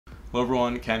Hello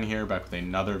everyone, Ken here, back with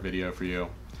another video for you.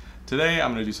 Today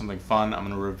I'm going to do something fun. I'm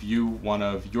going to review one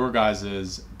of your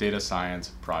guys' data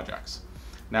science projects.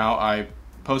 Now, I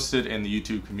posted in the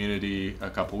YouTube community a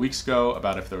couple weeks ago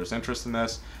about if there was interest in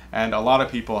this, and a lot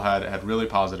of people had really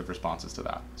positive responses to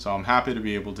that. So I'm happy to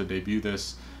be able to debut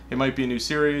this. It might be a new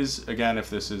series, again, if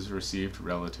this is received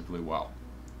relatively well.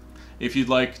 If you'd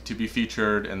like to be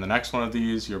featured in the next one of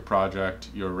these, your project,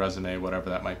 your resume, whatever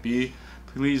that might be,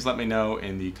 please let me know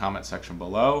in the comment section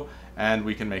below and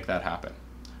we can make that happen.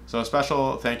 So a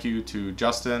special thank you to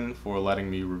Justin for letting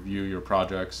me review your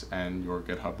projects and your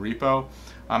GitHub repo.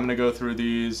 I'm going to go through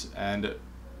these and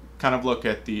kind of look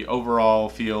at the overall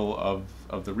feel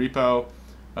of the repo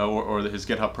or his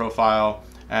GitHub profile,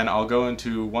 and I'll go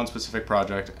into one specific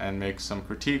project and make some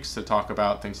critiques to talk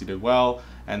about things he did well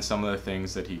and some of the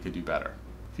things that he could do better.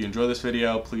 If you enjoy this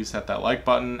video, please hit that like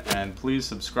button and please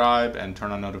subscribe and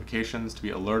turn on notifications to be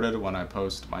alerted when I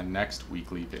post my next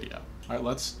weekly video. All right,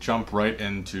 let's jump right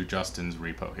into Justin's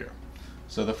repo here.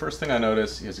 So the first thing I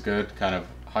notice, he has a good kind of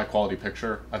high quality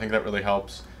picture. I think that really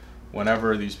helps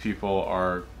whenever these people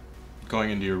are going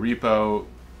into your repo.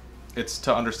 It's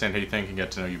to understand how you think and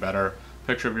get to know you better.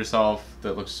 Picture of yourself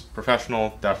that looks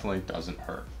professional definitely doesn't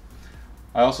hurt.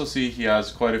 I also see he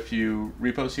has quite a few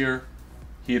repos here.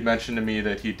 He had mentioned to me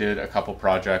that he did a couple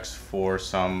projects for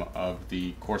some of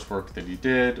the coursework that he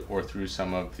did or through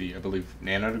some of the, I believe,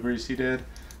 nano degrees he did.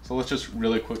 So let's just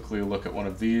really quickly look at one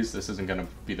of these. This isn't going to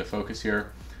be the focus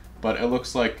here, but it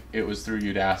looks like it was through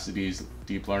Udacity's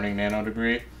deep learning nano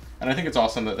degree. And I think it's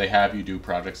awesome that they have you do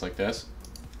projects like this.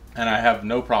 And I have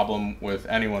no problem with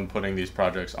anyone putting these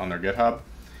projects on their GitHub.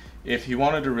 If he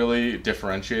wanted to really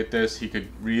differentiate this, he could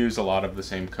reuse a lot of the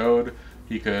same code.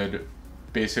 He could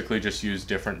basically just use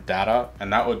different data,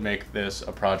 and that would make this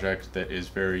a project that is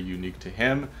very unique to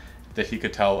him, that he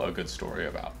could tell a good story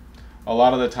about. A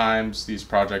lot of the times these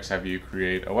projects have you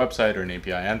create a website or an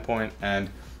API endpoint, and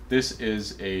this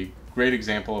is a great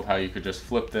example of how you could just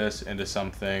flip this into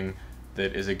something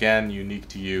that is again unique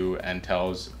to you and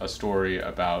tells a story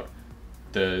about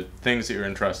the things that you're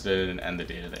interested in and the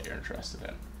data that you're interested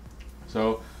in.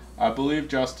 So I believe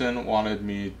Justin wanted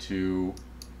me to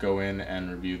go in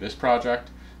and review this project.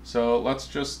 So let's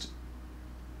just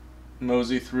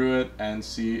mosey through it and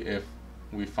see if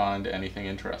we find anything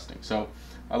interesting. So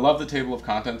I love the table of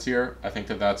contents here. I think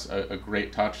that that's a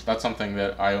great touch. That's something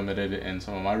that I omitted in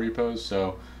some of my repos,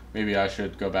 so maybe I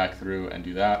should go back through and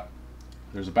do that.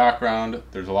 There's a background,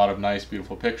 there's a lot of nice,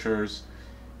 beautiful pictures,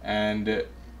 and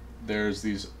there's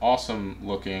these awesome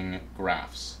looking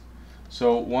graphs.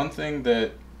 So one thing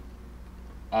that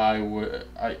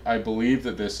I believe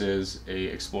that this is a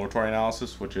exploratory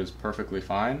analysis, which is perfectly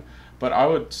fine, but I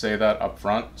would say that up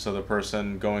front so the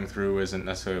person going through isn't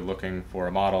necessarily looking for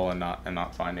a model and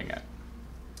not finding it.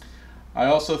 I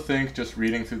also think just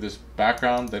reading through this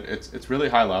background that it's really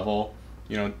high level.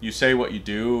 You know, you say what you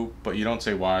do, but you don't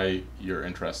say why you're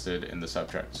interested in the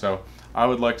subject. So I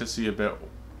would like to see a bit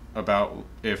about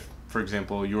if, for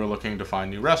example, you were looking to find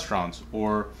new restaurants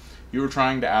or you were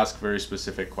trying to ask very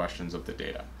specific questions of the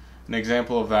data. An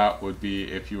example of that would be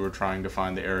if you were trying to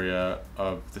find the area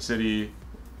of the city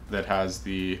that has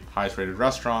the highest rated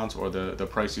restaurants or the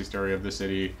priciest area of the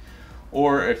city,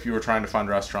 or if you were trying to find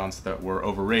restaurants that were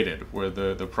overrated, where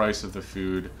the price of the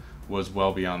food was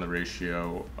well beyond the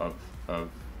ratio of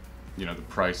you know, the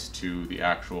price to the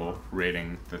actual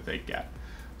rating that they get.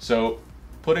 So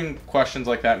putting questions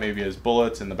like that maybe as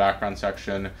bullets in the background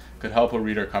section could help a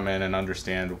reader come in and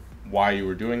understand why you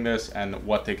were doing this and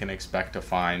what they can expect to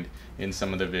find in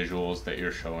some of the visuals that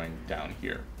you're showing down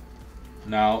here.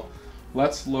 Now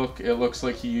let's look. It looks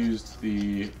like he used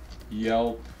the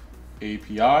Yelp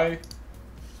API,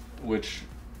 which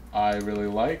I really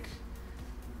like.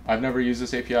 I've never used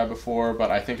this API before, but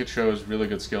I think it shows really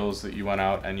good skills that you went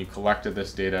out and you collected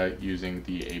this data using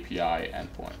the API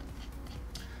endpoint.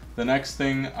 The next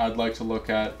thing I'd like to look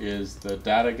at is the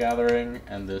data gathering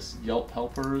and this Yelp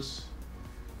helpers.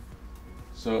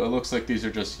 So it looks like these are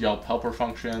just Yelp helper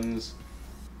functions,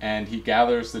 and he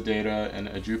gathers the data in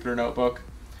a Jupyter notebook.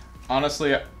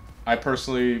 Honestly, I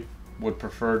personally would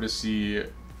prefer to see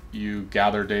you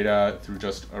gather data through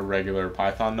just a regular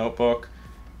Python notebook.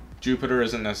 Jupyter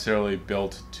isn't necessarily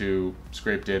built to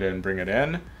scrape data and bring it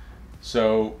in.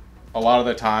 So a lot of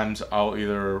the times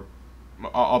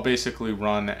I'll basically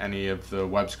run any of the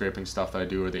web scraping stuff that I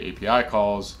do or the API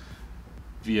calls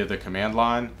via the command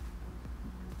line.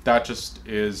 That just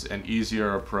is an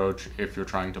easier approach if you're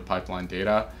trying to pipeline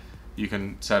data. You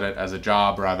can set it as a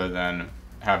job rather than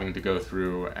having to go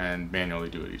through and manually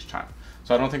do it each time.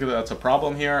 So I don't think that that's a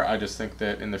problem here. I just think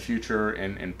that in the future,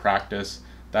 in practice,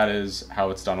 that is how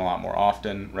it's done a lot more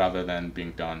often rather than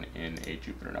being done in a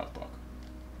Jupyter notebook.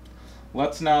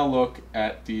 Let's now look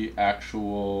at the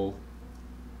actual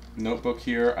notebook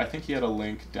here. I think he had a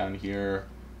link down here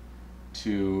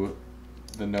to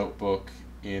the notebook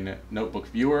in Notebook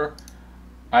Viewer.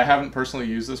 I haven't personally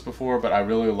used this before, but I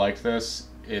really like this.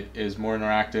 It is more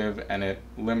interactive and it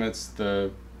limits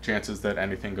the chances that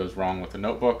anything goes wrong with the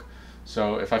notebook.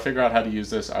 So if I figure out how to use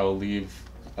this, I will leave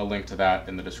a link to that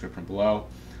in the description below.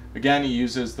 Again, he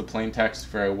uses the plain text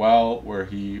very well, where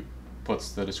he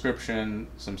puts the description,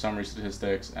 some summary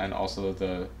statistics, and also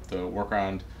the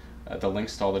workaround, the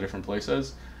links to all the different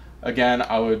places. Again,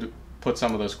 I would put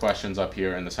some of those questions up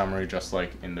here in the summary, just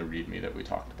like in the README that we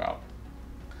talked about.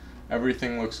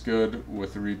 Everything looks good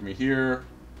with the README here.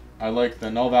 I like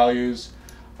the null values.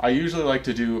 I usually like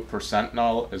to do percent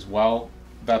null as well.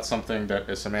 That's something that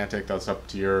is semantic, that's up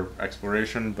to your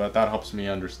exploration, but that helps me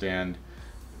understand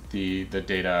the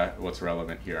data, what's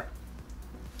relevant here.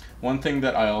 One thing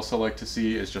that I also like to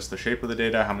see is just the shape of the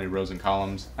data, how many rows and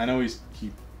columns. I know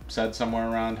he said somewhere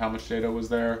around how much data was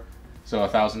there, so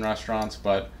 1,000 restaurants,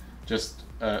 but just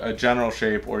a general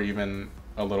shape, or even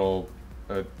a little,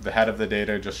 the head of the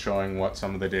data, just showing what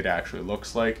some of the data actually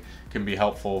looks like, can be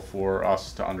helpful for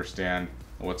us to understand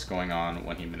what's going on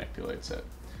when he manipulates it.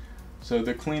 So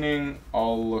the cleaning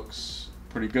all looks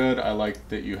pretty good. I like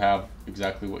that you have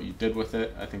exactly what you did with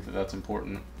it. I think that that's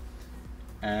important.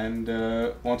 And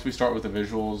once we start with the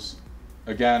visuals,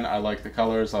 again, I like the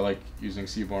colors. I like using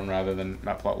Seaborn rather than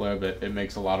Matplotlib. It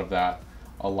makes a lot of that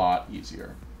a lot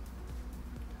easier.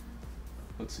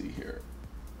 Let's see here.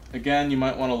 Again, you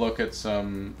might want to look at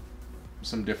some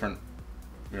different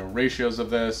ratios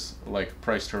of this, like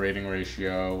price to rating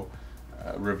ratio,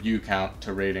 review count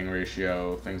to rating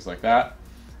ratio, things like that.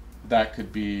 That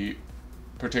could be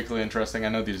particularly interesting. I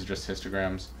know these are just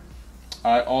histograms.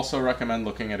 I also recommend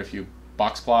looking at a few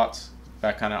box plots.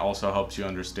 That kind of also helps you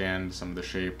understand some of the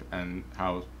shape and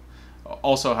how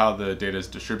the data is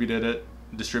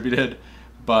distributed,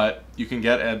 but you can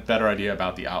get a better idea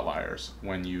about the outliers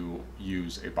when you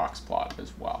use a box plot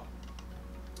as well.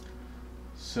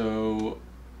 So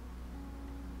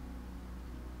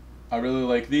I really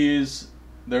like these.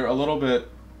 They're a little bit,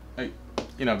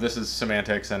 this is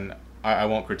semantics, and I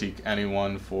won't critique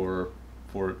anyone for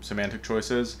semantic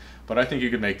choices, but I think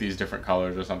you could make these different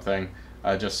colors or something,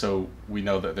 just so we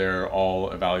know that they're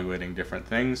all evaluating different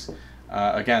things.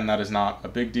 Again, that is not a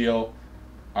big deal.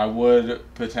 I would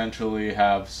potentially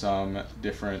have some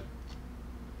different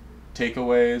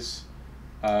takeaways,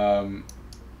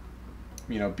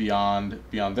 beyond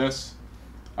this.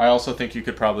 I also think you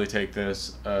could probably take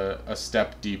this a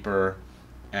step deeper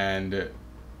and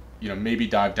maybe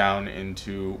dive down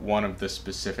into one of the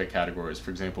specific categories,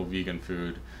 for example, vegan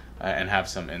food, and have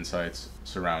some insights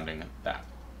surrounding that.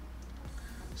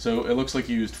 So it looks like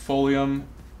you used Folium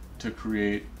to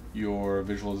create your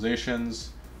visualizations,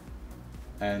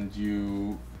 and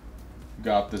you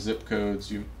got the zip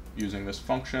codes using this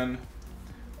function.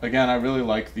 Again, I really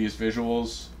like these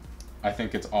visuals. I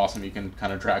think it's awesome. You can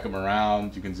kind of drag them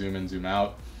around, you can zoom in, zoom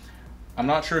out. I'm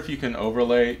not sure if you can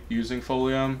overlay using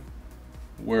Folium,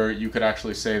 where you could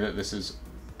actually say that this is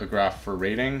a graph for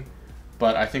rating,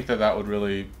 but I think that that would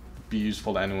really be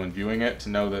useful to anyone viewing it, to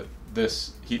know that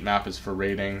this heat map is for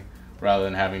rating rather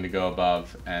than having to go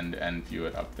above and view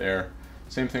it up there.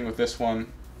 Same thing with this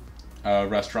one,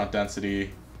 restaurant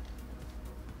density,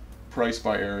 price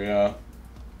by area,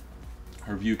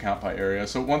 or view count by area.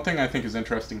 So one thing I think is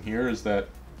interesting here is that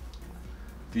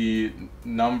the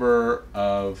number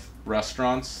of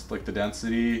restaurants, like the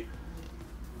density,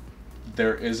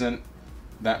 there isn't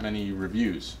that many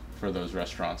reviews for those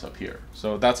restaurants up here.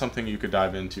 So that's something you could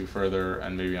dive into further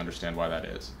and maybe understand why that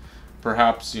is.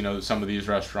 Perhaps, some of these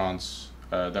restaurants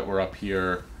that were up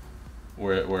here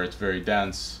where it's very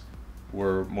dense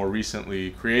were more recently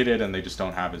created and they just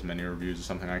don't have as many reviews or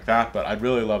something like that, but I'd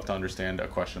really love to understand a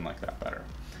question like that better.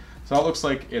 So that looks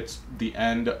like it's the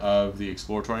end of the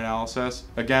exploratory analysis.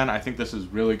 Again, I think this is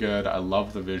really good. I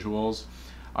love the visuals.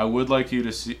 I would like you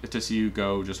to see you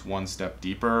go just one step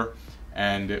deeper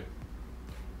and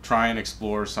try and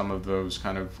explore some of those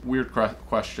kind of weird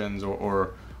questions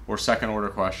or second order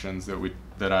questions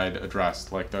that I'd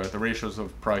addressed, like the ratios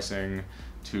of pricing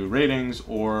to ratings,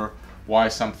 or why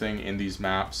something in these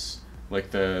maps,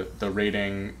 like the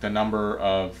rating, the number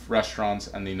of restaurants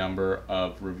and the number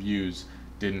of reviews,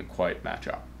 didn't quite match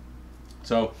up.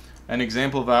 So an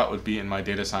example of that would be in my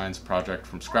data science project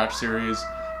from scratch series.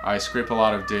 I scrape a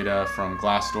lot of data from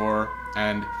Glassdoor,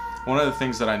 and one of the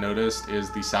things that I noticed is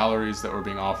the salaries that were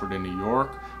being offered in New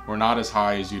York were not as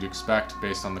high as you'd expect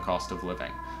based on the cost of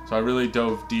living. So I really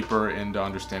dove deeper into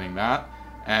understanding that,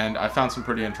 and I found some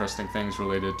pretty interesting things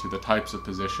related to the types of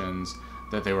positions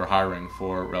that they were hiring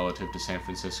for relative to San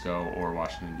Francisco or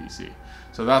Washington, D.C.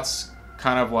 So that's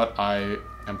kind of what I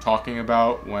am talking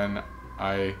about when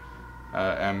I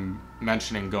am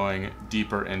mentioning going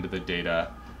deeper into the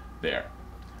data there.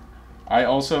 I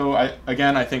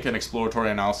think an exploratory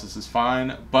analysis is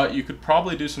fine, but you could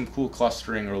probably do some cool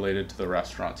clustering related to the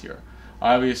restaurants here.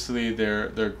 Obviously,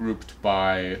 they're grouped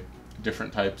by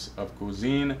different types of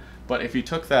cuisine, but if you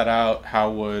took that out, how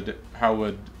would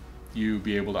you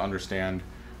be able to understand,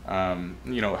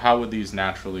 how would these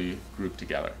naturally group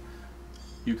together?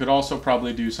 You could also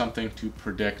probably do something to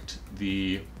predict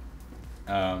the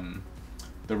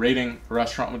rating a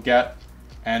restaurant would get,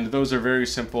 and those are very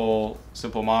simple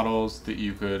models that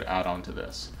you could add on to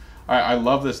this. I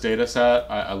love this data set.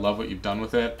 I love what you've done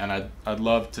with it, and I'd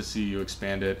love to see you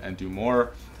expand it and do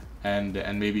more, and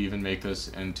maybe even make this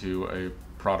into a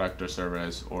product or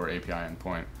service or API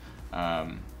endpoint.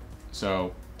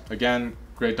 So again,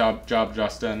 great job,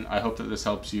 Justin. I hope that this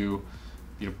helps you,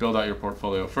 build out your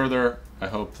portfolio further. I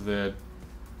hope that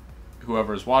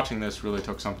whoever is watching this really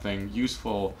took something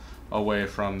useful away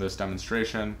from this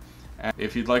demonstration. And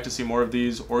if you'd like to see more of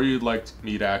these, or you'd like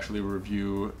me to actually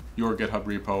review your GitHub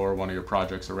repo or one of your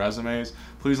projects or resumes,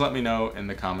 please let me know in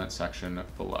the comment section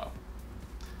below.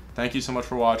 Thank you so much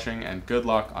for watching, and good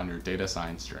luck on your data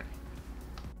science journey.